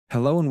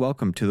Hello and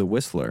welcome to The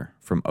Whistler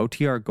from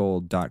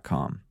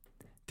OTRGold.com.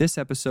 This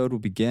episode will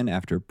begin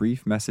after a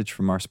brief message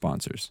from our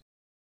sponsors.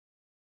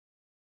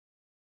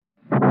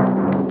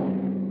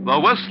 The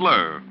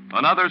Whistler,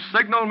 another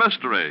signal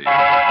mystery.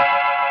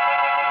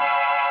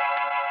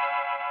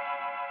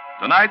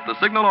 Tonight, the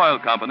Signal Oil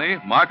Company,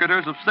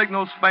 marketers of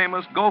Signal's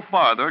famous Go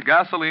Farther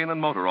gasoline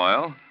and motor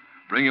oil,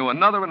 bring you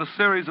another in a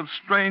series of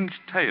strange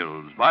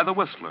tales by The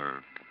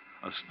Whistler,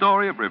 a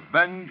story of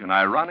revenge and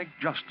ironic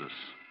justice,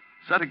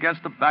 set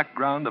against the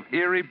background of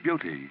eerie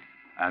beauty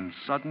and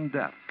sudden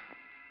death.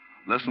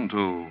 Listen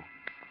to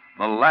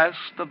The Last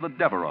of the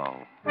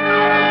Devereaux.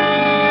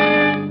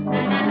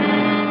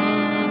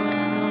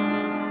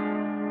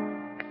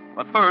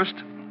 But first,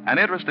 an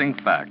interesting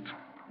fact.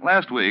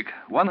 Last week,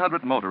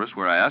 100 motorists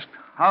were asked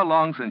how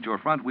long since your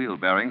front wheel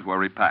bearings were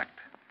repacked.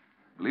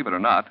 Believe it or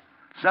not,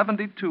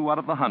 72 out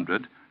of the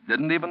 100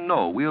 didn't even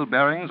know wheel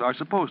bearings are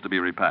supposed to be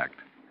repacked,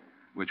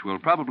 which will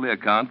probably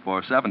account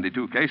for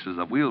 72 cases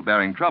of wheel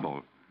bearing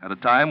trouble at a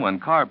time when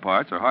car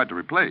parts are hard to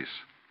replace.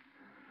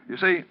 You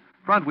see,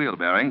 front wheel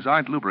bearings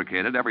aren't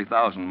lubricated every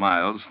 1,000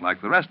 miles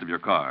like the rest of your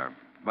car,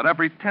 but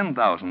every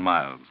 10,000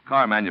 miles.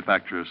 Car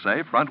manufacturers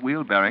say front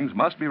wheel bearings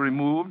must be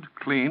removed,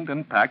 cleaned,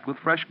 and packed with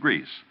fresh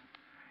grease.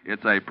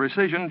 It's a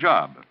precision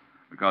job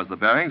because the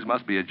bearings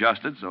must be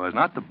adjusted so as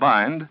not to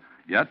bind,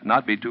 yet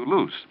not be too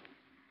loose.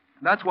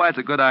 That's why it's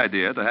a good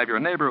idea to have your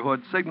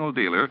neighborhood signal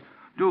dealer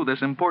do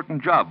this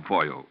important job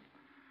for you.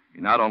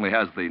 He not only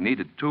has the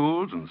needed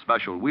tools and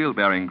special wheel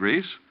bearing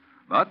grease,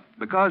 but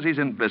because he's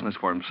in business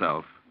for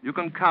himself, you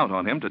can count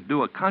on him to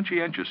do a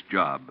conscientious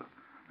job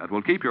that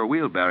will keep your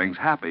wheel bearings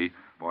happy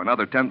for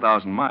another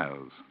 10,000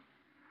 miles.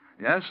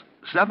 Yes,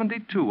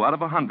 72 out of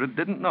 100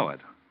 didn't know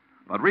it.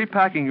 But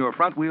repacking your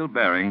front wheel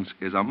bearings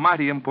is a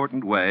mighty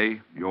important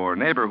way your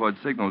neighborhood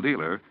signal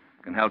dealer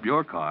can help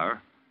your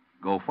car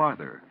go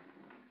farther.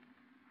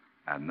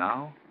 And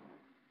now,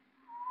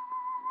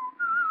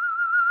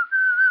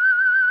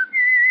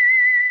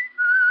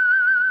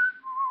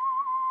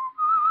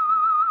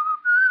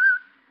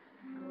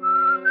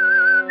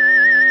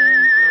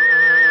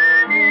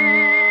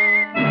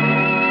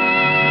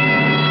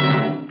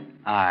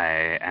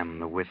 I am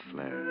the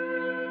Whistler,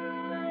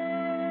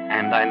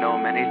 and I know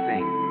many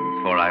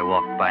things, for I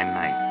walk by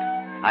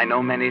night. I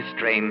know many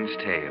strange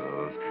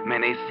tales,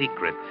 many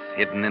secrets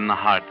hidden in the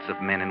hearts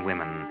of men and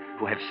women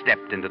who have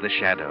stepped into the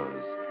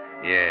shadows.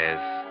 Yes,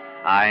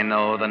 I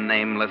know the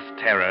nameless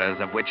terrors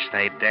of which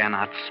they dare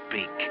not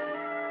speak.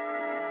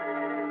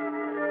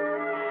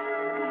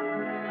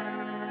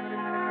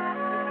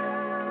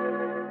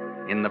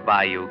 In the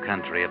bayou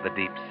country of the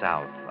Deep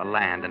South, a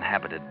land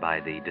inhabited by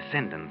the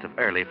descendants of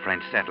early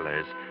French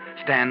settlers,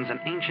 stands an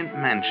ancient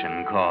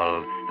mansion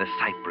called the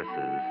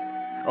Cypresses.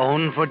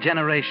 Owned for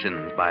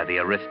generations by the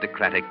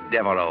aristocratic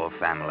Devereaux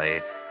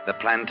family, the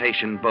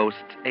plantation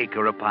boasts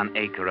acre upon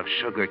acre of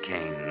sugar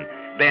cane,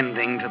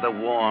 bending to the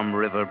warm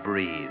river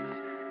breeze,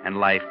 and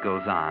life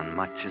goes on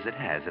much as it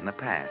has in the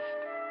past.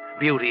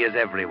 Beauty is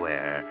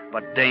everywhere,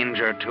 but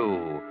danger,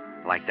 too,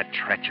 like the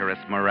treacherous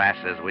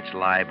morasses which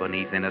lie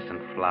beneath innocent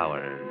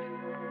flowers.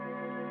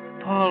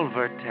 Paul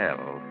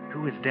Vertel,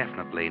 who is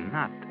definitely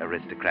not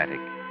aristocratic,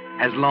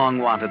 has long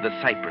wanted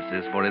the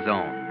cypresses for his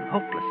own,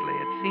 hopelessly,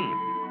 it seems.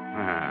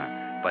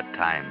 But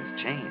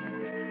times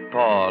change.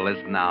 Paul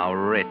is now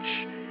rich,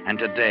 and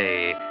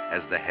today,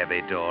 as the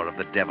heavy door of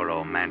the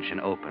Devereaux mansion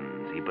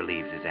opens, he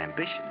believes his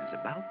ambition is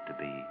about to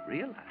be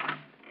realized.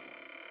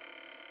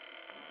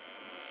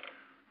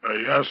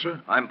 Yes,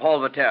 sir? I'm Paul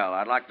Vertel.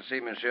 I'd like to see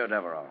Monsieur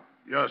Devereaux.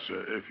 Yes,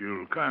 sir, if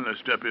you'll kindly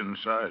step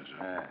inside, sir.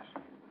 Yes.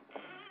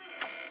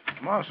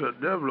 Master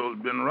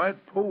Devereaux's been right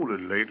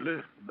poorly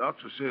lately.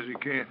 Doctor says he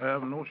can't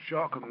have no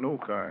shock of no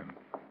kind.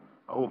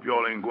 I hope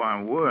y'all ain't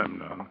going to worry him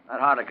none. That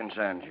hardly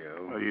concerns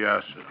you.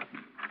 Yes, sir.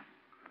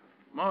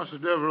 Master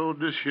Devereaux,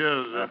 this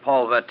here's...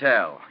 Paul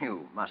Vertel.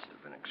 You must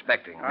have been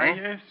expecting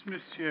me. Yes,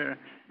 monsieur.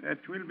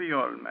 That will be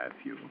all,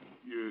 Matthew.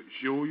 You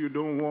sure you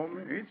don't want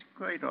me? It's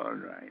quite all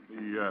right.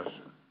 Yes,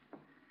 sir.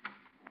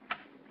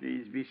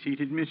 Please be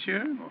seated,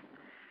 monsieur.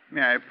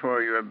 May I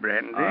pour you a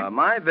brandy?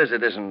 My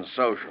visit isn't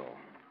social.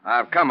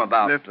 I've come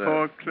about... The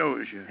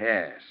foreclosure.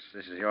 Yes.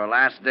 This is your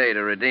last day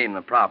to redeem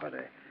the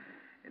property.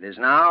 It is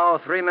now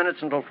 3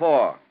 minutes until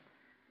 4.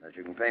 That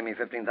you can pay me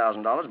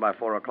 $15,000 by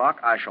 4 o'clock,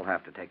 I shall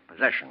have to take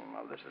possession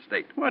of this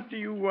estate. What do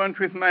you want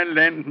with my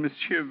land,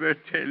 Monsieur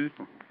Vertel?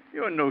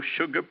 You're no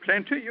sugar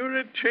planter. You're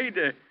a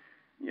trader.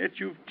 Yet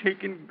you've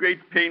taken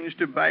great pains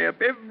to buy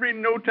up every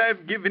note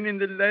I've given in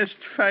the last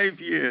 5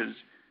 years.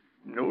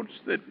 Notes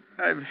that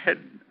I've had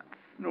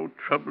no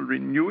trouble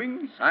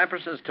renewing.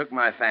 Cypresses took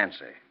my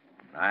fancy.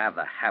 I have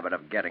the habit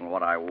of getting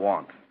what I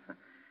want.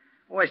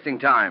 Wasting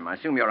time. I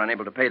assume you're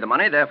unable to pay the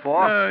money,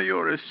 therefore...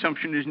 Your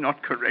assumption is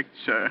not correct,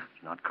 sir.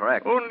 It's not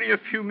correct. Only a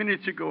few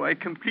minutes ago, I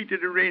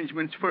completed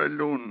arrangements for a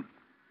loan.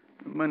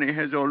 The money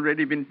has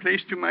already been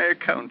placed to my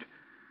account.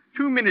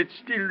 2 minutes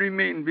still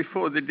remain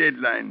before the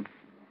deadline.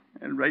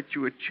 I'll write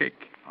you a check.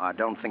 I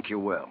don't think you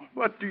will.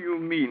 What do you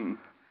mean?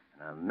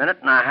 In a minute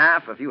and a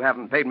half, if you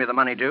haven't paid me the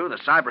money due, the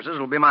cypresses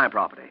will be my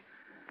property.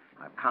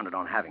 I've counted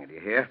on having it, do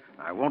you hear?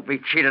 I won't be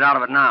cheated out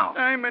of it now.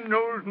 I'm an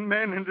old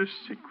man and a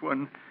sick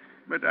one,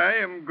 but I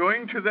am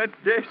going to that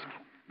desk.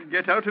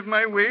 Get out of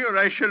my way, or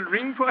I shall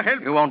ring for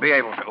help. You won't be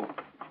able to.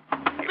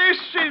 This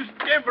is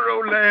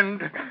Devereaux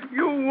land.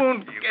 You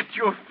won't get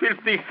your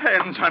filthy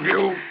hands on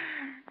it.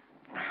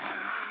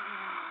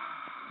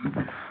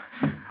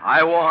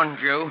 I warned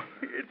you.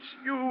 It's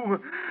you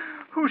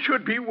who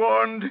should be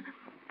warned.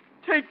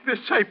 Take the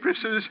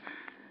cypresses,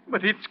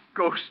 but its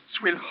ghosts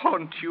will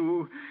haunt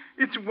you.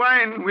 Its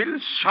wine will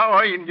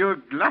sour in your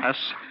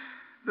glass.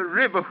 The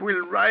river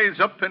will rise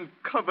up and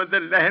cover the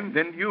land,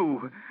 and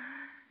you,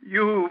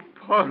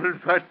 Paul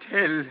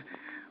Vartel,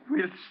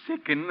 will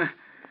sicken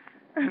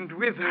and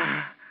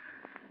wither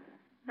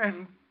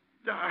and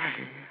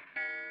die.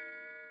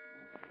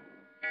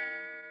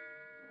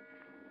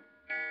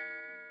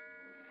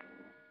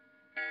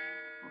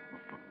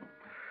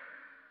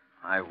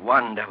 I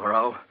won,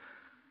 Devereaux.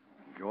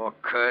 Your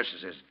curse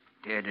is as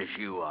dead as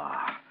you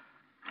are.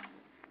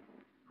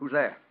 Who's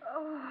there?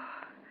 Oh,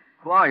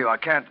 Who are you? I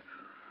can't...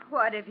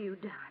 what have you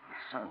done?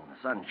 The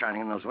sun's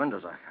shining in those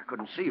windows. I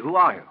couldn't see. Who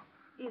are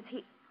you? Is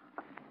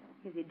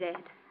he dead?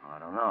 I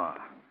don't know.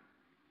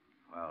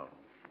 Well,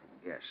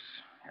 yes,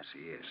 he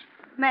is.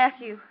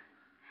 Matthew!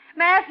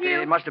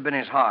 It must have been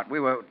his heart. We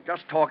were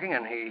just talking,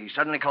 and he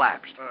suddenly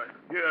collapsed.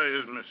 Here he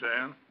is, Miss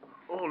Ann.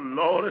 Oh,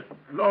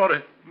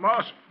 Lordy.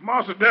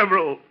 Master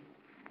Devereaux.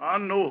 I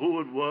know who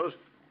it was.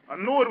 I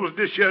know it was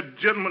this here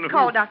gentleman who...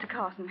 Call Dr.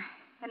 Carson.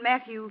 And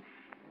Matthew,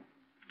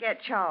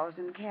 get Charles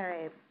and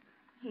carry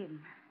him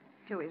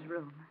to his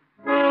room.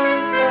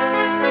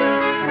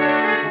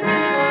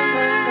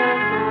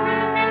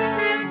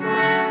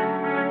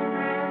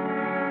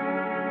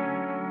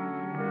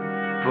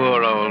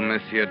 Poor old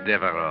Monsieur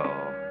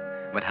Devereaux.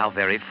 But how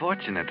very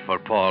fortunate for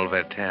Paul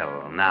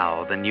Vertel,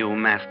 now the new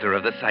master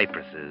of the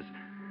cypresses.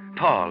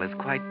 Paul is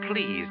quite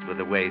pleased with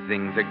the way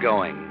things are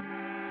going.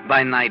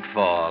 By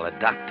nightfall,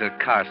 Dr.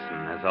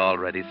 Carson has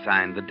already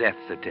signed the death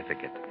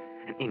certificate.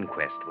 An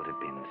inquest would have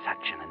been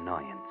such an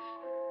annoyance.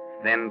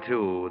 Then,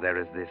 too, there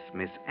is this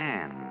Miss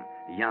Anne,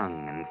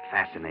 young and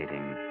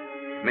fascinating.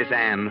 Miss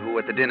Anne, who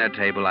at the dinner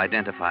table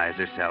identifies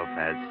herself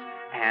as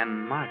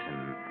Anne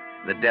Martin,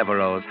 the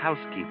Devereaux'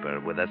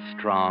 housekeeper with a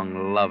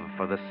strong love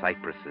for the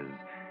cypresses,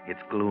 its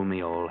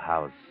gloomy old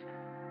house,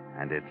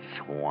 and its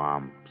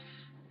swamps.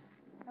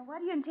 Now, what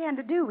do you intend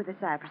to do with the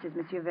cypresses,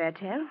 Monsieur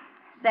Vertel?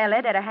 Sell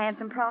it at a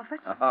handsome profit?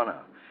 Oh, no.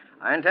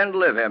 I intend to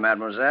live here,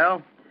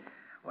 mademoiselle.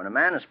 When a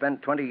man has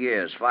spent 20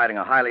 years fighting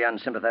a highly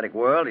unsympathetic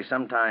world, he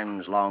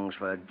sometimes longs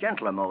for a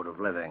gentler mode of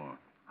living.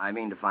 I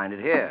mean to find it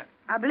here.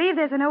 I believe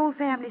there's an old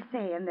family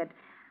saying that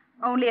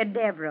only a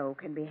Devereaux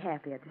can be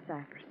happy at the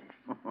cypresses.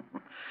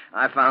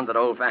 I found that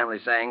old family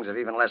sayings have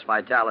even less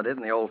vitality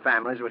than the old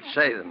families which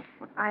say them.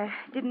 I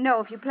didn't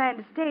know if you planned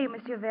to stay,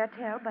 Monsieur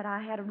Vertel, but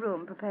I had a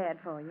room prepared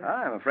for you.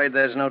 I'm afraid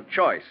there's no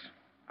choice.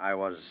 I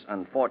was,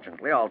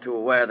 unfortunately, all too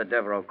aware that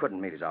Devereaux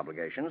couldn't meet his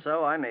obligations,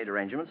 so I made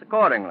arrangements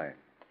accordingly.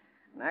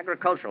 An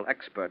agricultural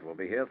expert will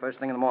be here first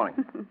thing in the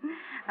morning.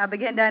 I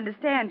begin to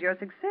understand your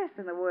success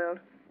in the world.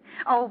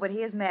 Oh, but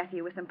here's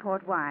Matthew with some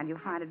port wine. You'll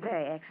find it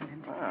very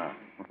excellent. Ah.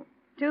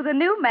 To the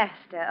new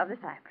master of the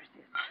cypresses.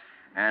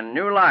 And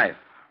new life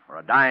for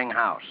a dying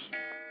house.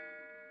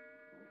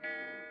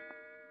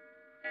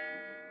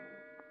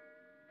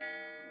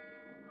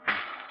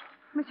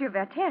 Monsieur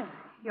Vertel,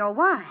 your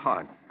wine. Oh,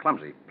 I'm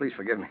clumsy. Please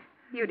forgive me.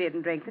 You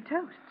didn't drink the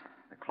toast.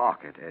 The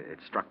clock, it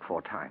struck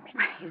 4 times.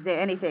 Is there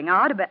anything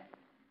odd about...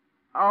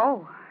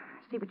 Oh,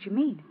 I see what you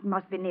mean. It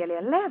must be nearly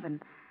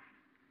 11.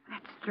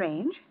 That's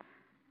strange.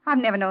 I've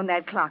never known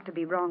that clock to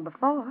be wrong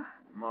before.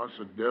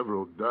 Master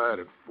Devereaux died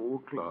at 4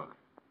 o'clock.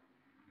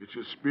 It's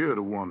his spirit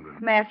of wandering.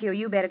 Matthew,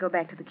 you better go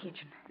back to the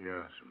kitchen.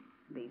 Yes.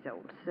 These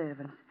old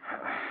servants.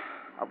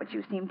 Oh, but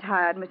you seem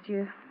tired,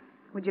 monsieur.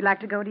 Would you like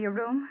to go to your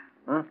room?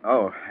 Huh?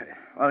 Oh,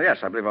 well, yes,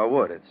 I believe I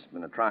would. It's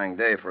been a trying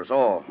day for us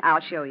all.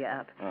 I'll show you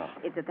up. Oh.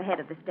 It's at the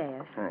head of the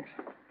stairs. Thanks.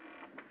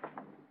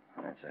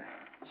 That's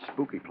a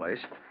spooky place.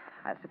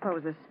 I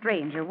suppose a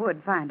stranger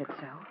would find it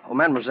so. Oh,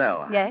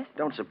 mademoiselle. Yes?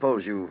 Don't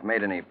suppose you've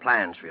made any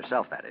plans for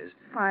yourself, that is.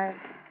 Why,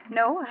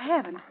 no, I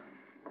haven't.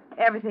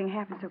 Everything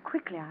happened so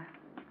quickly,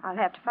 I'll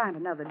have to find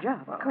another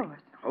job, of course.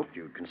 I hoped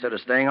you'd consider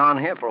staying on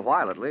here for a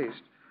while at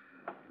least.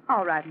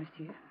 All right,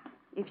 monsieur,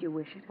 if you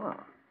wish it. Oh.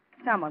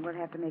 Someone will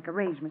have to make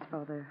arrangements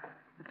for the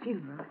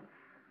funeral.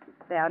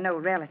 There are no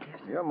relatives.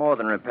 You're more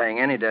than repaying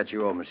any debt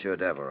you owe Monsieur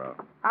Devereaux.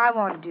 I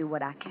want to do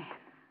what I can.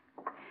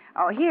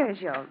 Oh, here's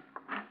your...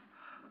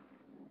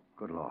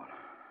 Good Lord.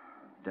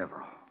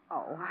 Devereaux.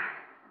 Oh,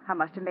 I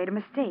must have made a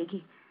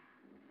mistake.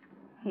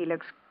 He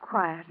looks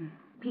quiet and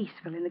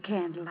peaceful in the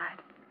candlelight.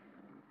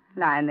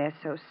 Lying there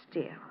so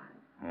still.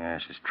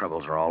 Yes, his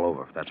troubles are all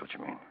over, if that's what you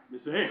mean.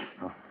 Miss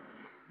Ann,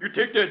 you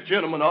take that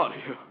gentleman out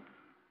of here.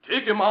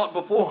 Take him out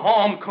before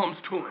harm comes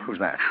to him. Who's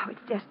that? Oh,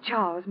 it's just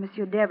Charles,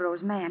 Monsieur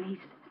Devereaux's man. He's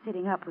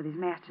sitting up with his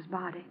master's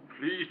body.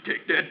 Please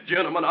take that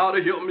gentleman out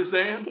of here, Miss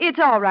Ann. It's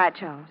all right,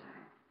 Charles.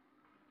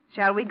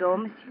 Shall we go,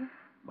 monsieur?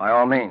 By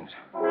all means.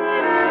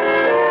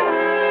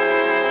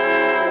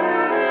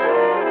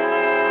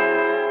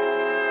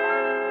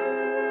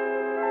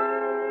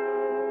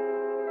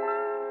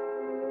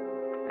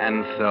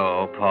 And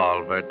so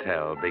Paul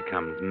Vertel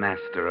becomes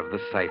master of the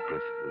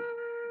cypresses.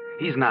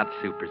 He's not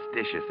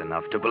superstitious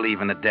enough to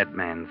believe in a dead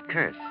man's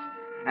curse,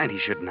 and he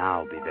should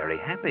now be very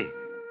happy,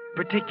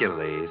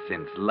 particularly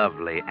since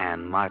lovely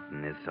Anne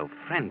Martin is so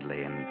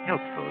friendly and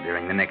helpful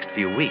during the next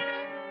few weeks.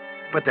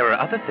 But there are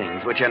other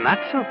things which are not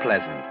so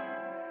pleasant.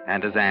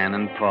 And as Anne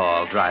and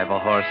Paul drive a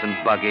horse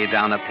and buggy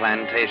down a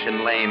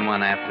plantation lane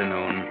one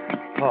afternoon,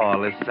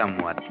 Paul is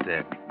somewhat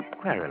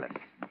querulous.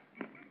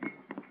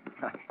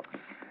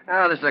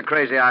 Oh, this is a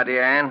crazy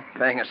idea, Anne.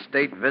 Paying a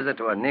state visit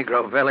to a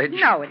Negro village.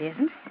 No, it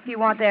isn't. If you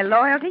want their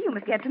loyalty, you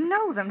must get to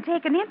know them,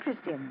 take an interest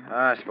in them.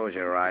 I suppose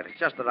you're right. It's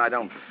just that I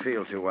don't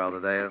feel too well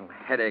today. A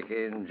headache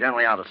and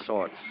generally out of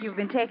sorts. You've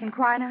been taking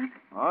quinine?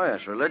 Oh,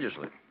 yes,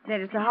 religiously.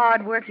 Then it's the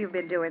hard work you've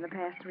been doing the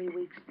past 3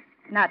 weeks.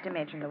 Not to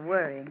mention the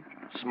worrying.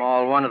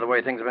 Small wonder the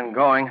way things have been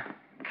going.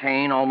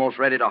 Cane almost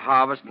ready to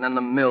harvest, and then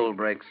the mill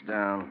breaks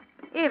down.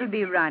 It'll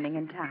be running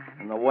in time.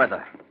 And the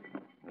weather.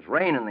 There's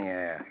rain in the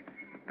air.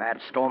 Bad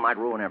storm might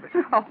ruin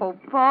everything. Oh,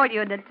 Paul,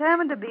 you're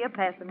determined to be a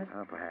pessimist.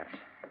 Oh, perhaps.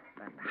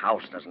 That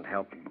house doesn't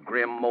help.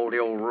 Grim, moldy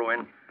old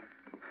ruin.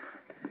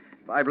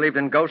 If I believed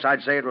in ghosts,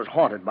 I'd say it was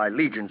haunted by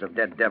legions of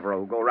dead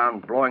Devereaux who go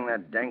around blowing their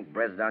dank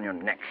breaths down your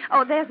neck.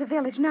 Oh, there's the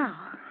village now.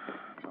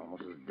 It's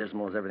almost as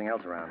dismal as everything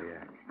else around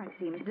here. It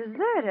seems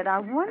deserted. I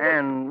wonder...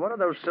 And what are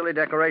those silly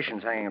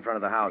decorations hanging in front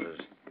of the houses?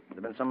 Has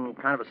there been some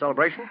kind of a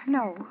celebration?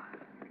 No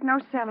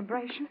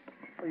celebration.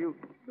 Oh, you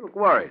look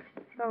worried.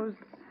 Those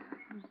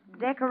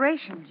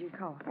decorations, you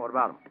call them. What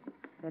about them?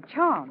 They're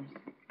charms.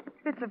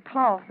 Bits of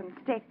cloth and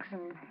sticks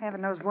and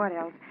heaven knows what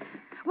else.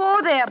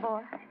 Whoa there,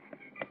 boy.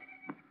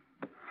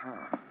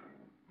 Huh.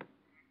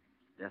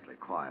 Deathly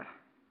quiet.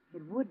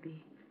 It would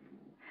be.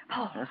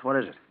 Paul. Yes, what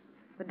is it?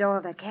 The door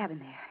of that cabin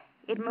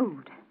there. It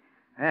moved.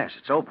 Yes,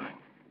 it's opening.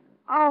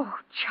 Oh,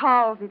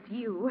 Charles, it's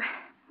you.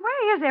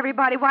 Where is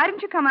everybody? Why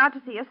didn't you come out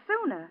to see us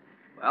sooner?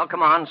 Well,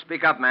 come on.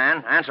 Speak up,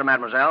 man. Answer,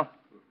 mademoiselle.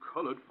 The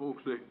colored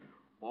folks, they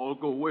all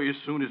go away as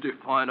soon as they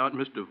find out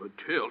Mr.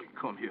 Vertel he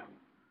come here.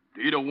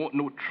 They don't want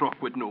no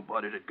truck with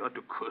nobody that got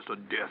the curse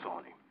of death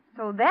on him.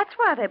 So that's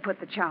why they put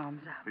the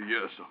charms up.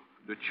 Yes, sir.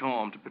 The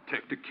charm to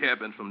protect the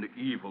cabin from the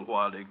evil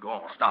while they're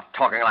gone. Stop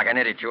talking like an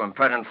idiot, you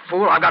impertinent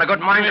fool. I've got a good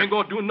mind. You ain't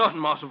gonna do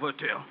nothing, Master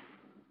Vertel.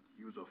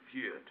 You's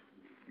afeard.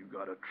 You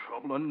got a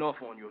trouble enough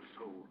on your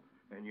soul,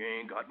 and you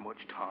ain't got much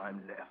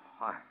time left.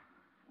 I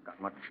got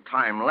much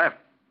time left.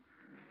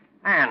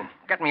 Anne,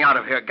 get me out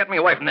of here. Get me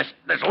away from this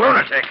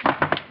lunatic.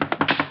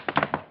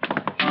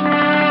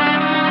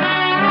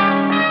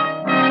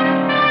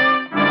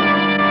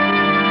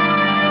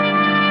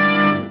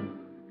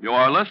 You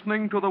are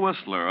listening to The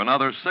Whistler,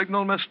 another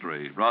Signal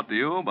mystery, brought to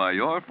you by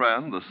your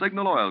friend, the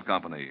Signal Oil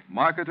Company,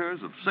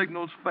 marketers of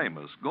Signal's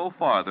famous Go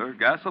Farther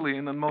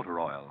gasoline and motor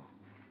oil.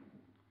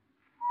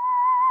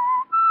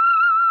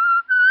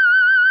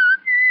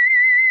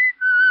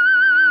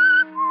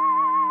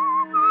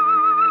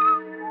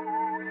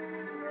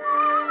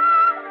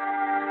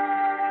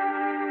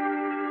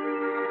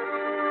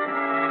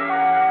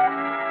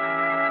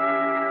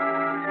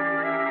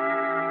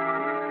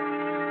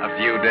 A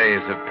few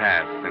days have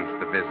passed since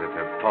the visit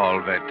of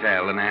Paul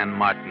Vertel and Anne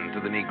Martin to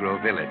the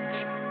Negro village,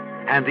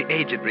 and the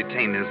aged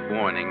retainer's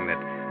warning that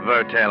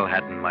Vertel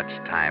hadn't much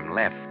time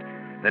left,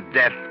 that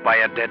death by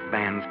a dead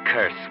man's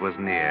curse was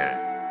near.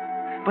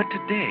 But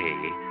today,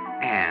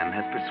 Anne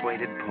has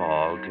persuaded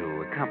Paul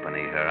to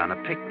accompany her on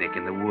a picnic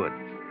in the woods,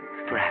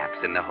 perhaps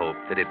in the hope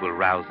that it will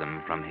rouse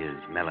him from his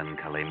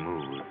melancholy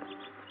mood.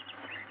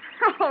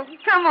 Oh,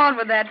 come on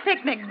with that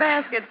picnic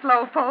basket,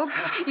 slowpoke.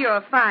 You're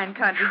a fine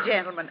country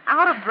gentleman.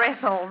 Out of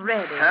breath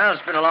already. Well,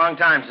 it's been a long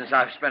time since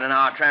I've spent an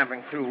hour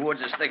tramping through woods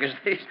as thick as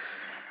these.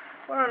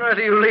 Where on earth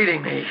are you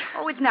leading me?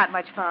 Oh, it's not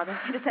much farther.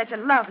 It is such a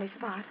lovely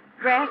spot.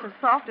 Grass as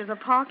soft as a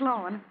park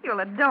lawn. You'll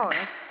adore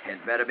it.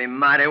 It better be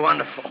mighty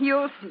wonderful.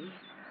 You'll see.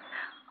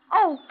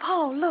 Oh,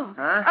 Paul, look.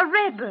 Huh? A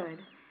redbird.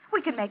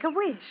 We can make a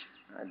wish.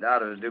 I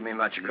doubt it would do me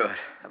much good.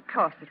 Of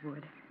course it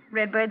would.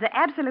 Redbirds are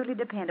absolutely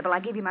dependable. I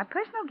give you my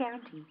personal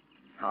guarantee.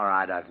 All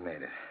right, I've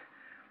made it.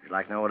 Would you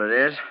like to know what it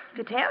is?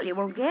 To tell you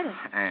won't get it.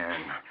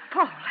 Anne.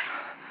 Paul,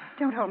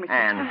 don't hold me so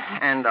Anne, tightly.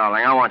 Anne,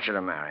 darling, I want you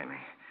to marry me.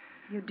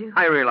 You do?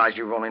 I realize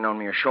you've only known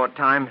me a short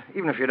time.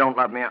 Even if you don't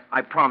love me,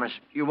 I promise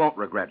you won't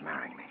regret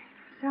marrying me.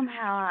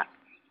 Somehow,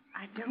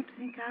 I don't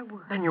think I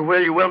would. Then you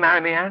will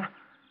marry me, Anne?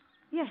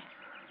 Yes.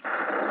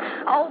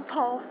 Oh,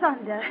 Paul,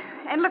 thunder.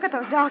 And look at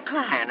those dark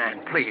clouds.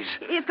 Anne, please.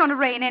 It's going to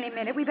rain any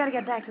minute. We better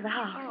get back to the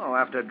house. Oh,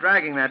 after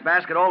dragging that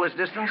basket all this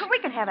distance? We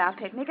can have our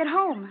picnic at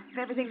home if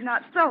everything's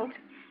not soaked.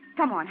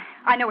 Come on.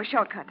 I know a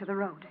shortcut to the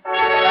road.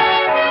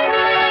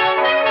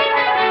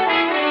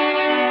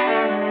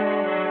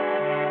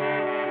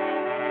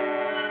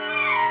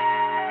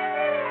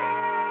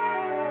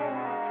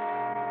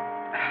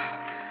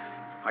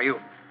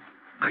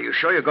 Are you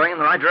sure you're going in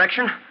the right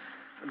direction?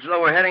 Looks as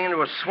though we're heading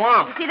into a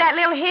swamp. See that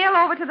little hill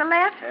over to the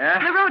left? Yeah?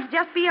 The road's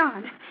just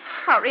beyond.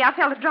 Hurry, I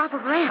felt a drop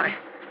of rain. I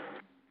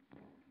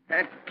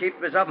can't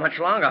keep this up much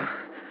longer.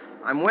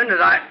 I'm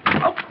winded.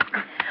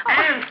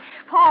 Anne!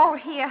 Paul,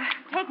 here.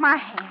 Take my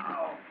hand.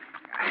 Oh.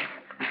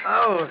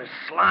 Oh, the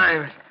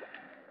slime.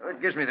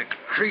 It gives me the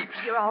creeps.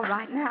 You're all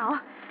right now.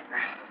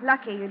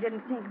 Lucky you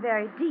didn't sink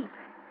very deep.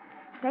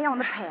 Stay on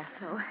the path,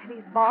 though.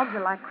 These bogs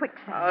are like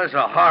quicksand. Oh, this is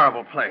a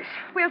horrible place.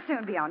 We'll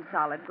soon be on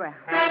solid ground.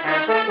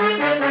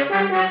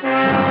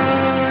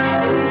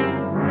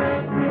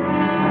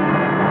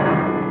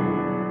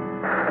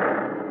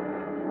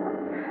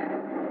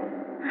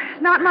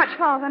 Not much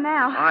farther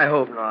now. I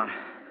hope not.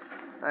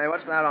 Hey,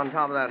 what's that on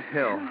top of that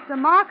hill? It's a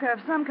marker of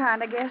some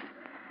kind, I guess.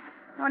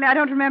 Only I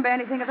don't remember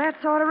anything of that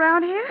sort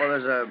around here. Well,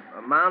 there's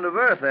a mound of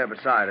earth there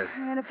beside it.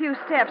 In a few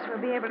steps,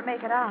 we'll be able to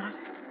make it out.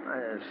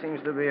 It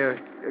seems to be a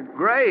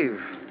grave.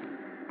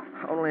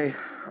 Only...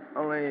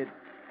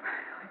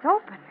 It's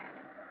open.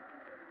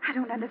 I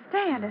don't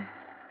understand. A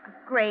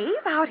grave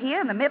out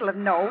here in the middle of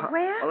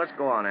nowhere? Well, let's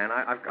go on, Ann.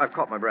 I've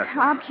caught my breath.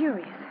 I'm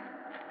curious.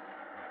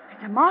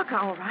 It's a marker,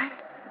 all right.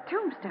 A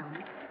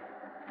tombstone.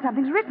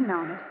 Something's written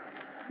on it.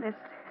 There's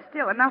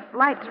still enough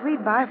light to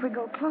read by if we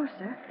go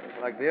closer.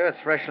 It's like the earth's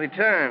freshly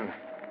turned.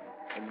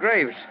 The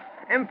grave's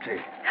empty.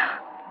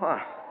 What?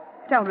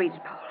 Don't read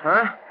it, Paul.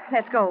 Huh?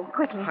 Let's go,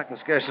 quickly. I can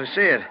scarcely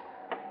see it.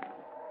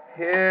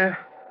 Here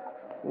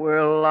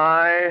will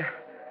lie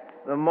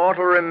the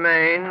mortal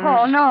remains...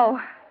 Oh, no.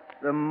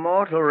 The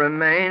mortal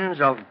remains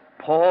of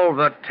Paul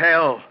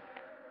Vertel.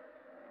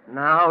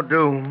 Now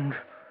doomed.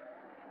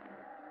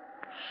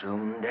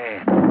 Soon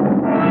dead.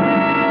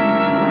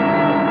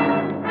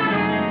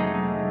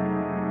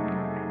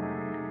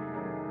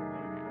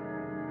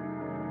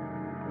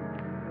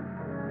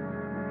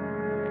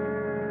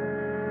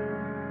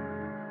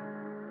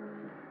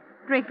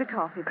 Drink the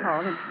coffee,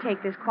 Paul, and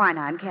take this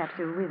quinine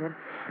capsule with it.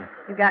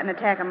 You've got an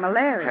attack of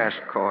malaria. Yes,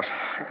 of course.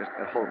 I just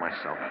can't hold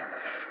myself.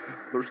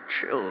 Those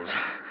chills.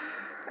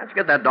 Can't you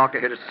get that doctor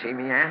here to see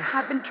me, Ann?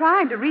 I've been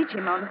trying to reach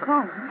him on the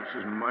phone.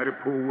 This is mighty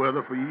poor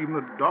weather for even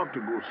a doctor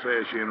to go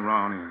sashing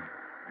around in.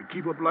 If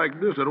you keep up like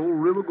this, that old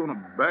river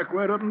gonna back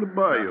right up in the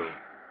bayou.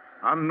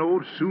 I know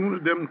as soon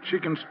as them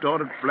chickens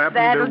started flapping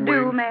That'll their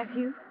do, wings...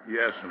 Matthew.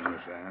 Yes, Miss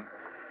Ann.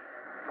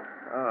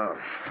 Oh.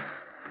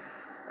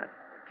 I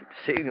keep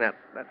seeing that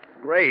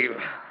grave.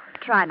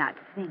 Try not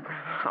to think.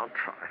 I'll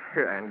try.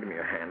 Here, Ann, give me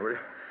your hand, will you?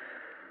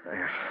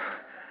 There.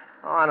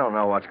 Oh, I don't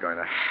know what's going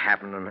to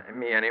happen to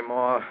me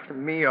anymore. To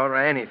me or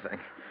anything.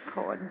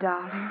 Poor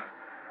darling.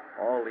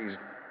 All these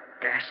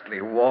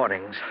ghastly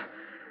warnings.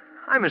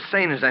 I'm as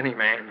sane as any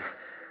man.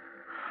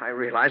 I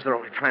realize they're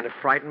only trying to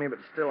frighten me, but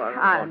still I don't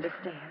I know.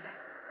 understand.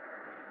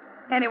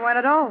 Anyone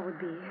at all would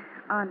be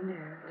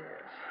unnerved.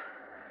 Yes.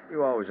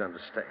 You always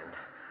understand.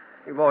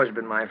 You've always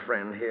been my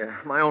friend here,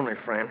 my only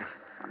friend.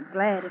 I'm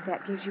glad if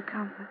that gives you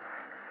comfort.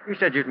 You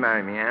said you'd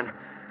marry me, Ann.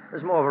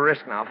 There's more of a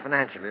risk now,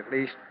 financially at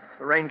least. If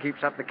the rain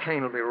keeps up, the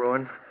cane will be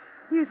ruined.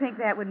 You think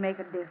that would make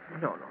a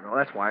difference? No.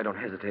 That's why I don't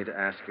hesitate to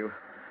ask you.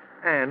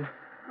 Ann,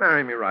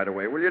 marry me right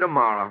away, will you,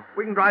 tomorrow?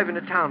 We can drive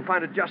into town,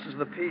 find a justice of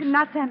the peace.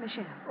 Not San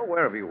Michelle. Oh,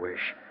 wherever you wish.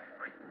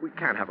 We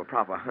can't have a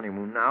proper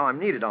honeymoon now. I'm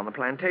needed on the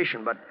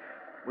plantation, but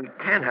we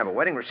can have a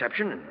wedding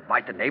reception and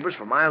invite the neighbors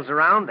for miles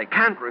around. They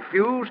can't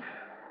refuse.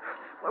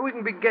 Well, we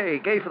can be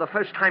gay for the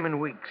first time in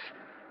weeks.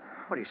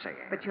 What do you say,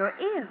 Ann? But you're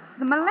ill.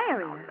 The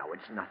malaria. No,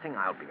 it's nothing.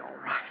 I'll be all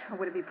right. Or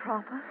would it be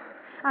proper?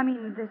 I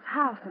mean, this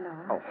house and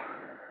all. Oh,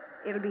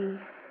 It'll be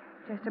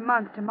just a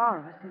month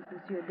tomorrow since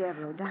Monsieur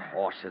Devereaux died. of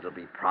course it'll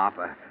be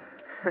proper.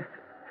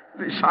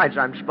 Besides,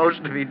 I'm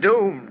supposed to be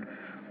doomed.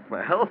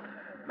 Well,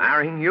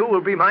 marrying you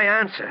will be my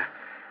answer.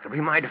 It'll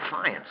be my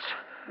defiance.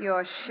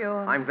 You're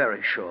sure? I'm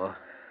very sure.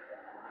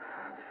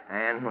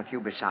 And with you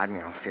beside me,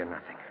 I'll fear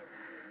nothing.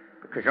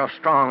 Because you're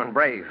strong and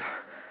brave.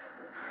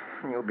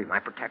 And you'll be my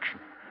protection.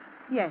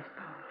 Yes,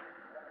 Paul.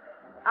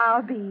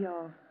 I'll be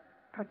your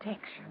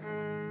protection.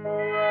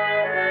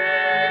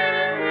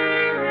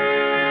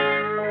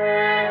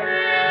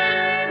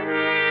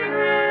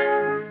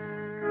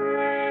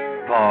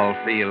 Paul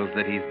feels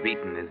that he's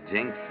beaten his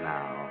jinx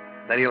now,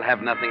 that he'll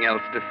have nothing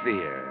else to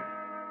fear.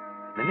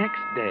 The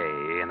next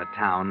day, in a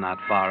town not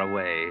far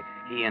away,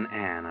 he and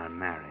Anne are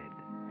married.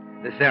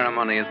 The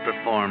ceremony is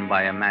performed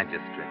by a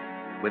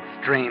magistrate, with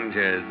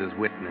strangers as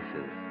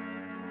witnesses.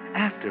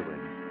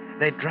 Afterwards,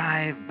 they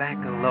drive back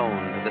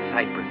alone to the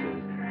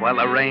cypresses, while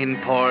the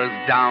rain pours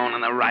down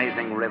and the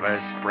rising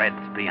river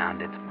spreads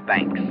beyond its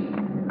banks.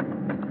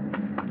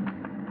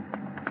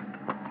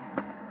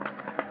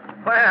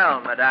 Well,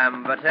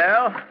 Madame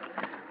Vertel,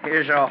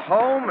 here's your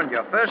home and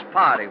your first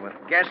party with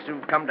guests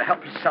who've come to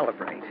help us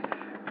celebrate.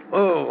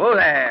 Oh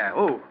there.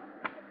 Oh.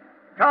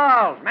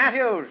 Charles,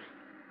 Matthews.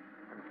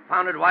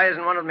 Confounded, why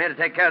isn't one of them here to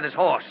take care of this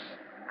horse?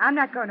 I'm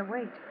not going to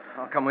wait.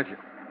 I'll come with you.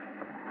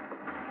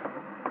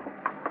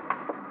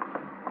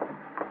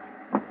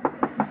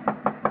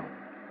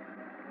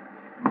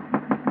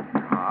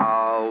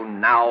 Oh,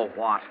 now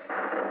what?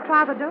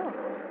 Try the door.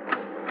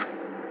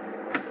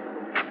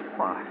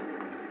 Why?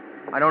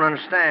 I don't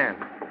understand.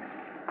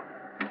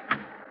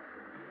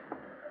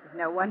 There's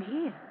no one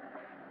here.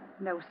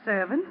 No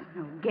servants,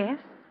 no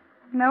guests,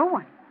 no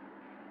one.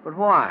 But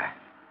why?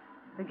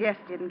 The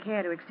guests didn't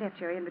care to accept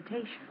your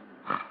invitation.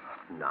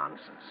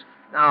 Nonsense.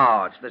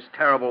 No, it's this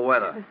terrible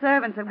weather. The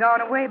servants have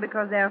gone away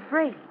because they're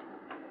afraid.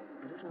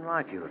 It isn't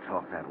like you to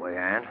talk that way,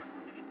 Anne.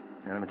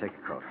 Here, let me take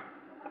your coat.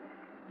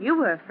 You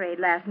were afraid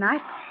last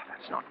night.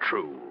 That's not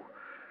true.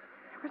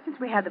 Well, since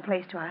we had the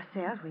place to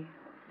ourselves, we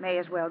may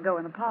as well go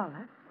in the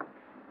parlor.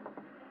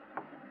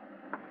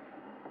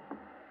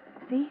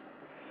 See?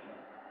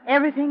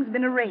 Everything's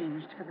been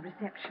arranged for the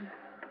reception.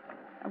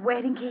 A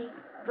wedding cake,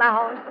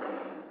 flowers,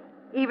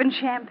 even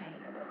champagne.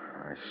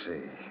 I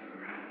see.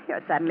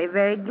 You're suddenly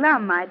very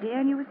glum, my dear,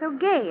 and you were so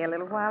gay a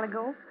little while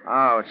ago.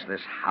 Oh, it's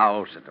this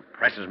house that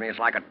depresses me. It's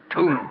like a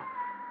tomb.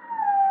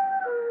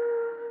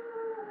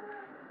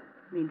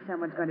 Means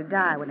someone's going to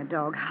die when a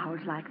dog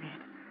howls like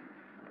that.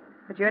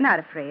 But you're not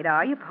afraid,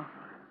 are you, Paul?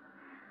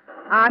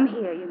 I'm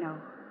here, you know.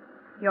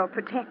 Your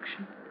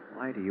protection.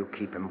 Why do you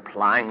keep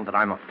implying that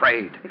I'm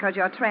afraid? Because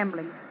you're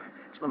trembling.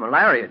 It's the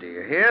malaria, do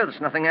you hear?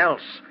 There's nothing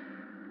else.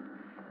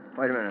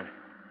 Wait a minute.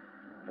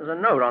 There's a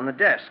note on the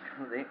desk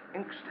with the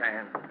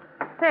inkstand.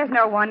 There's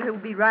no one who'll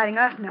be writing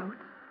us notes.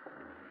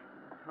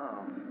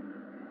 Oh.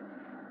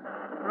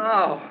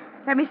 No.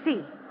 Let me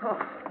see. Oh.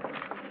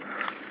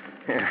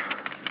 Here.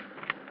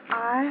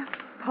 I,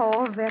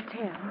 Paul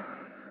Vertel,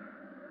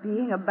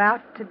 being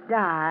about to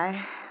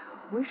die,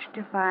 wish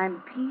to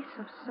find peace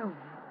of soul.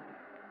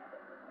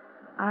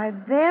 I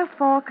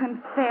therefore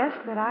confess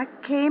that I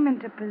came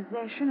into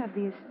possession of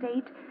the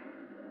estate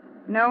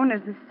known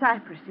as the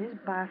Cypresses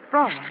by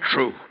fraud.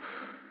 True.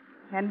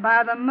 And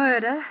by the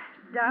murder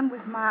done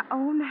with my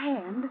own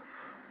hand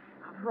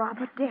of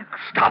Robert Devereaux.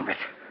 Stop it.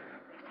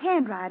 His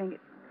handwriting,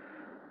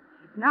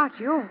 it's not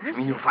yours. You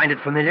mean you find it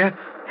familiar?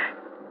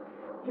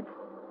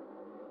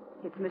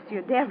 It's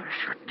Monsieur Devereaux.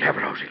 Monsieur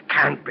Devereaux, it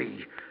can't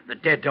be. The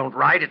dead don't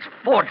write. It's a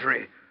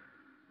forgery.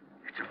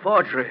 It's a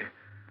forgery.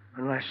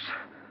 Unless...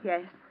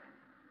 Yes.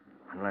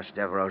 Unless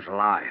Devereaux's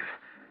alive.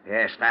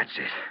 Yes, that's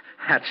it.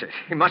 That's it.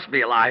 He must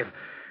be alive.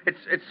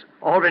 It's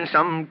all been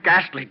some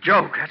ghastly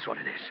joke. That's what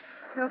it is.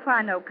 You'll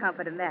find no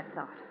comfort in that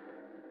thought.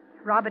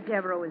 Robert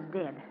Devereaux is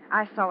dead.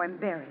 I saw him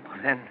buried. Well,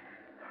 then...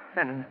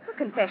 The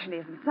confession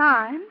isn't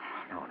signed.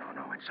 No,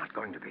 it's not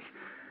going to be.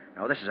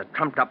 No, this is a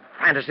trumped-up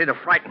fantasy to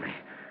frighten me.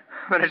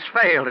 But it's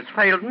failed. It's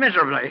failed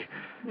miserably.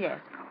 Yes,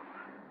 Paul.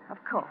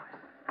 Of course.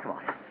 Come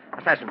on.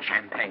 Let's have some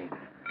champagne.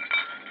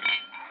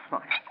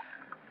 Come on.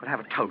 We'll have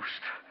a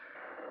toast.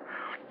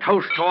 A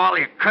toast to all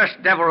the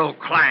accursed Devereaux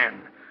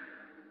clan.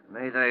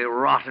 May they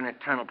rot in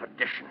eternal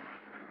perdition.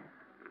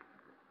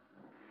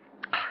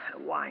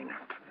 Wine.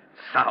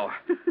 Sour.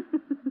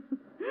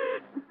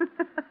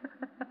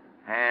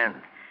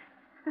 Anne,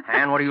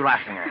 what are you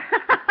laughing at?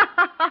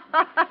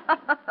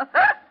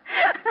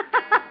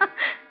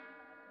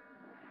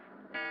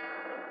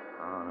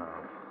 Oh, no.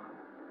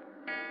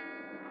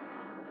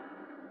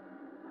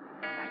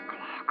 That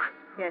clock.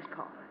 Yes,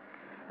 Paul.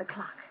 The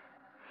clock.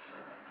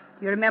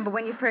 You remember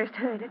when you first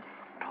heard it?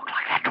 Talk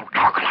like that. Don't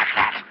talk like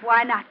that.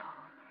 Why not, Paul?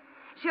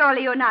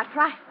 Surely you're not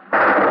frightened.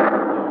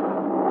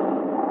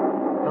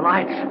 The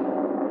lights.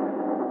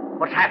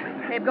 What's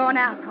happening? They've gone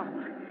out, Paul.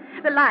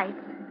 The lights.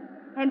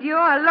 And you're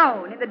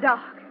alone in the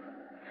dark.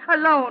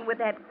 Alone with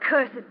that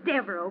cursed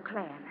Devereaux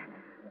clan.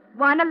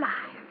 One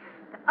alive,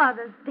 the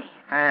other's dead.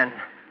 Anne,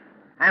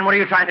 what are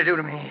you trying to do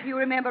to me? You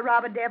remember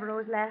Robert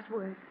Devereaux's last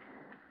words.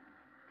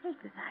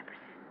 Take the cypresses.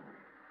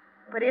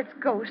 But its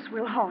ghost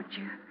will haunt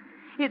you.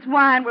 Its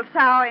wine will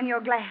sour in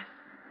your glass.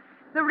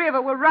 The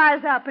river will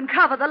rise up and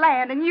cover the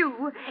land, and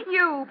you,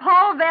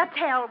 Paul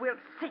Vertel, will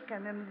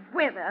sicken and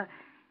wither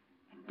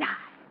and die.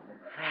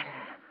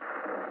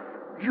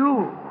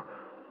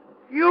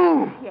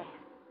 You? Yes.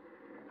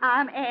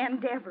 I'm Anne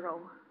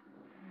Devereaux,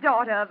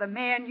 daughter of the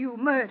man you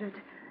murdered.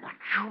 But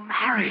you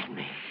married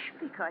me.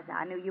 Because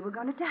I knew you were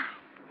going to die.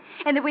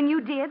 And that when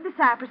you did, the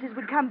cypresses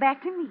would come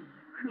back to me,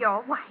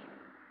 your wife.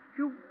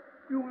 You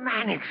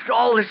managed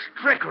all this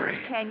trickery.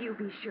 Can you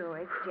be sure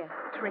it's just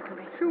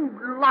trickery? You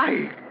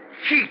lie,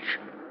 cheat.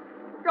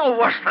 You're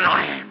worse than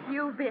I am.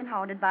 You've been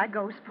haunted by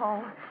ghosts,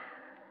 Paul.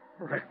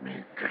 Let me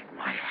get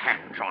my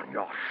hands on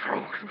your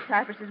throat. The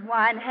cypress's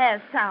wine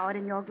has soured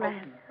in your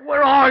glass.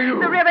 Where are you?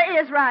 The river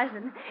is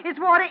rising. Its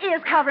water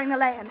is covering the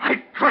land.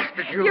 I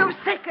trusted you. You've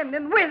sickened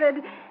and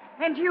withered,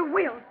 and you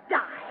will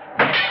die.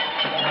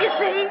 You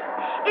see,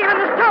 even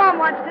the storm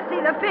wants to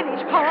see the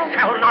finish, Paul. I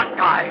shall not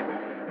die.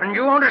 And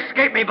you won't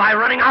escape me by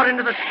running out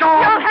into the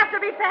storm. You'll have to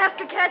be fast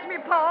to catch me,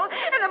 Paul,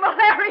 and the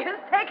malaria's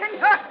taken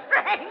your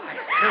strength. I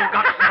still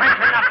got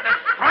strength enough to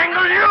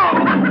strangle you.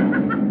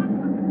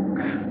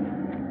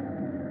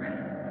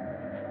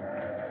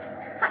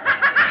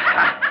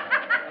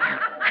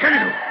 I'll kill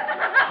you.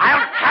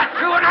 I'll catch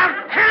you and I'll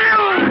kill you.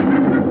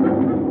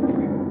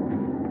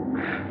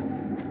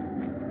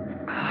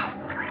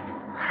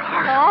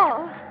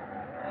 Paul.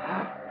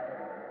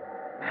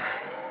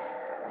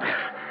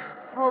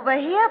 Over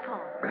here, Paul.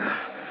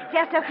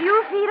 Just a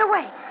few feet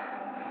away.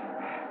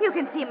 You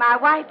can see my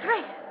white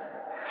dress.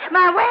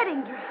 My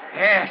wedding dress.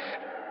 Yes,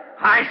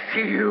 I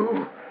see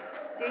you.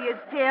 Do you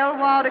still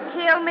want to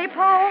kill me,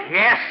 Paul?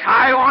 Yes,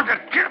 I want to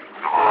kill...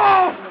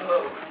 Oh!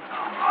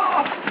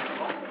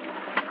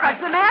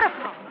 What's the matter,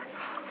 Paul?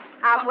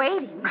 I'm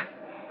waiting.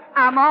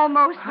 I'm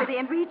almost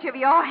within reach of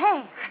your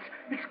hand.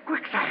 It's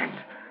quicksand.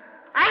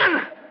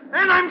 Anne,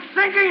 I'm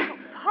sinking.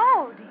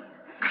 Paul, dear,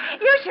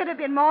 you should have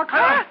been more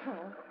careful.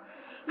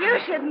 You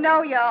should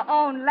know your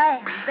own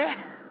land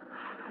better.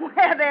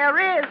 Where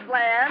there is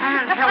land.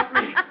 Anne, help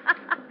me.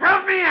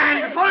 Help me,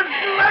 Anne, before it's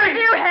too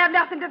late. You have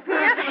nothing to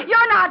fear.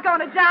 You're not going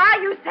to die.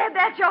 You said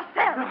that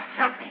yourself. Oh,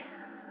 help me.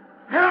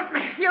 Help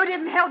me. You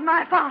didn't help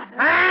my father.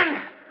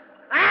 Anne,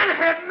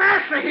 have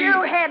mercy.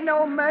 You had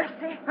no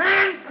mercy.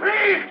 Anne,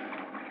 please.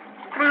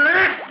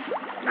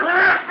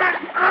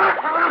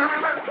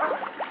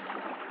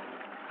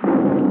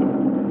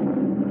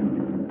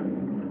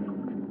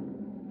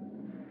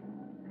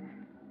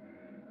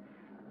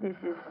 This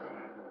is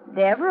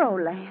Devereaux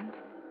land.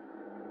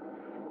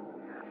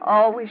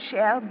 Always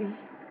shall be.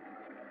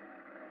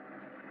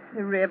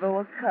 The river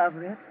will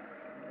cover it.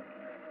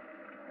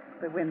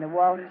 But when the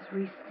waters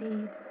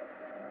recede,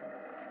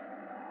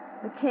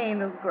 the cane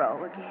will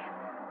grow again.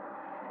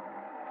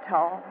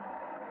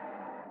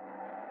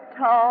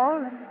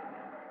 Tall and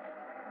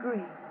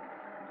green.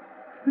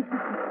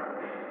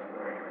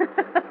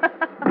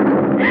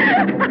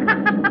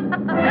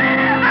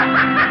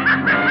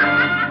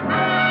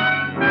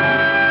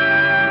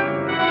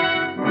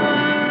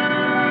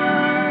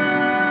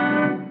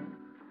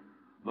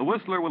 The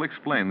Whistler will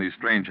explain these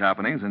strange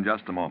happenings in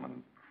just a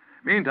moment.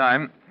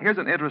 Meantime, here's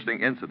an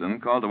interesting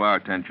incident called to our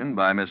attention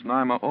by Miss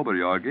Norma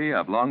Oberjorgi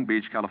of Long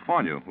Beach,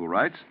 California, who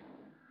writes,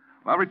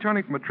 "While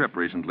returning from a trip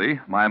recently,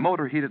 my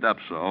motor heated up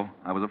so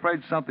I was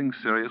afraid something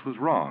serious was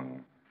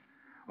wrong.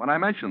 When I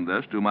mentioned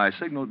this to my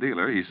signal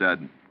dealer, he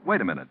said,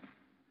 'Wait a minute.'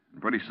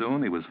 And pretty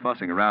soon he was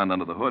fussing around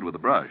under the hood with a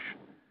brush.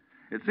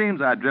 It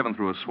seems I'd driven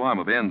through a swarm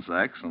of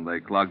insects, and they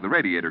clogged the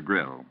radiator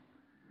grill.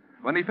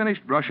 When he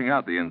finished brushing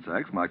out the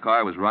insects, my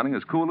car was running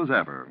as cool as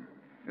ever.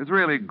 It's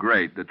really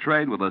great to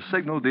trade with a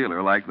signal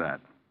dealer like that."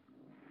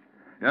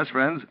 Yes,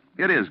 friends,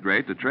 it is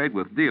great to trade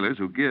with dealers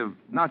who give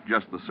not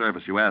just the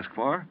service you ask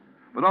for,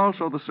 but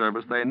also the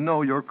service they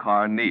know your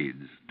car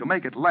needs to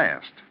make it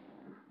last.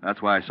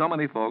 That's why so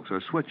many folks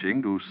are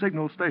switching to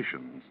signal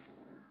stations.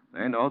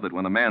 They know that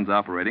when a man's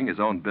operating his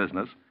own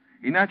business,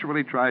 he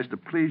naturally tries to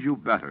please you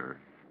better,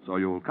 so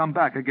you'll come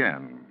back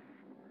again.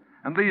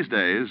 And these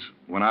days,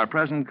 when our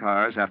present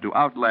cars have to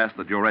outlast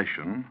the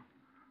duration,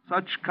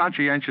 such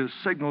conscientious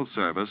signal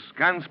service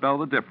can spell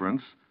the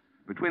difference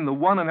between the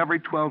 1 in every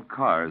 12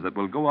 cars that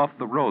will go off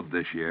the road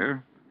this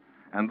year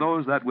and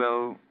those that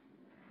will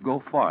go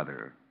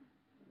farther.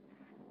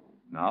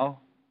 Now,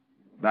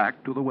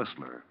 back to the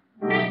Whistler.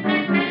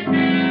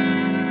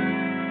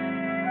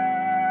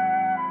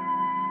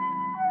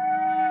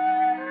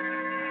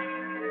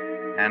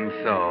 And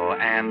so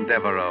Anne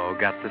Devereaux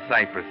got the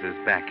Cypresses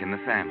back in the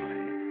family.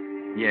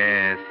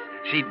 Yes,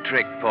 she'd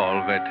tricked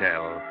Paul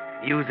Vertel,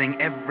 using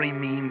every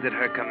means at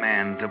her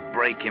command to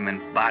break him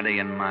in body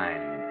and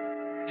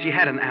mind. She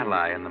had an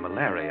ally in the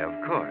malaria,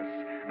 of course,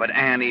 but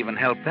Anne even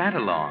helped that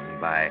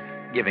along by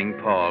giving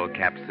Paul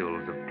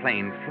capsules of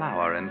plain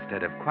flour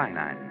instead of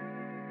quinine.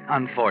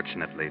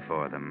 Unfortunately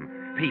for them,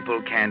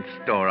 people can't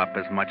store up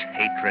as much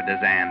hatred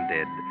as Anne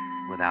did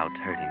without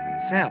hurting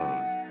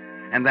themselves.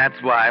 And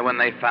that's why when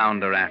they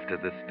found her after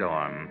the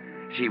storm,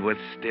 she was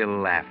still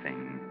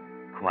laughing,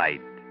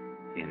 quite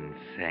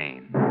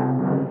insane.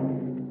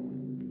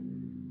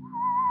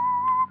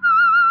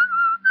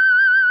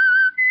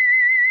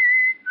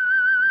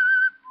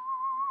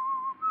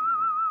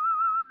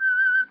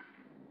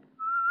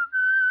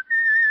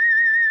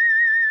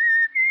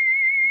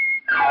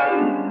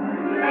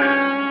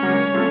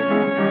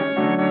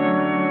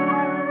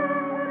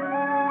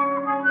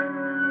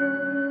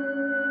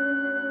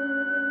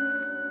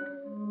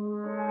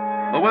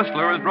 The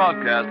Whistler is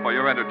broadcast for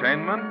your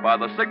entertainment by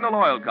the Signal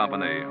Oil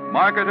Company,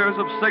 marketers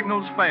of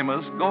Signal's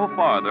famous Go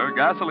Farther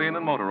gasoline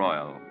and motor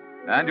oil,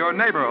 and your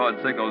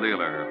neighborhood signal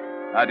dealer,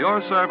 at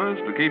your service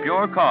to keep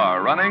your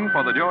car running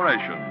for the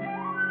duration.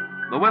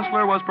 The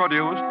Whistler was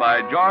produced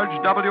by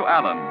George W.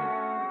 Allen.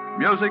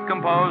 Music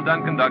composed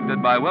and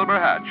conducted by Wilbur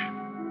Hatch.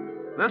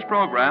 This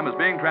program is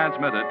being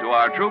transmitted to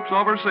our troops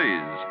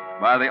overseas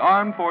by the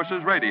Armed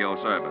Forces Radio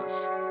Service.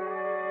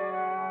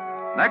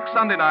 Next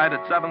Sunday night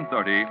at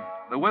 7:30,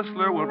 the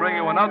Whistler will bring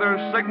you another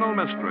signal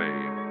mystery,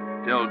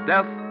 Till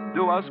Death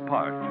Do Us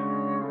Part.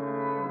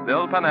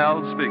 Bill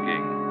Pennell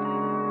speaking.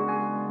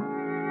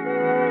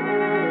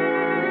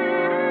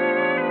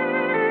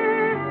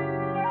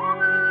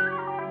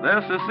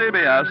 This is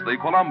CBS, the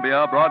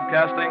Columbia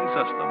Broadcasting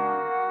System.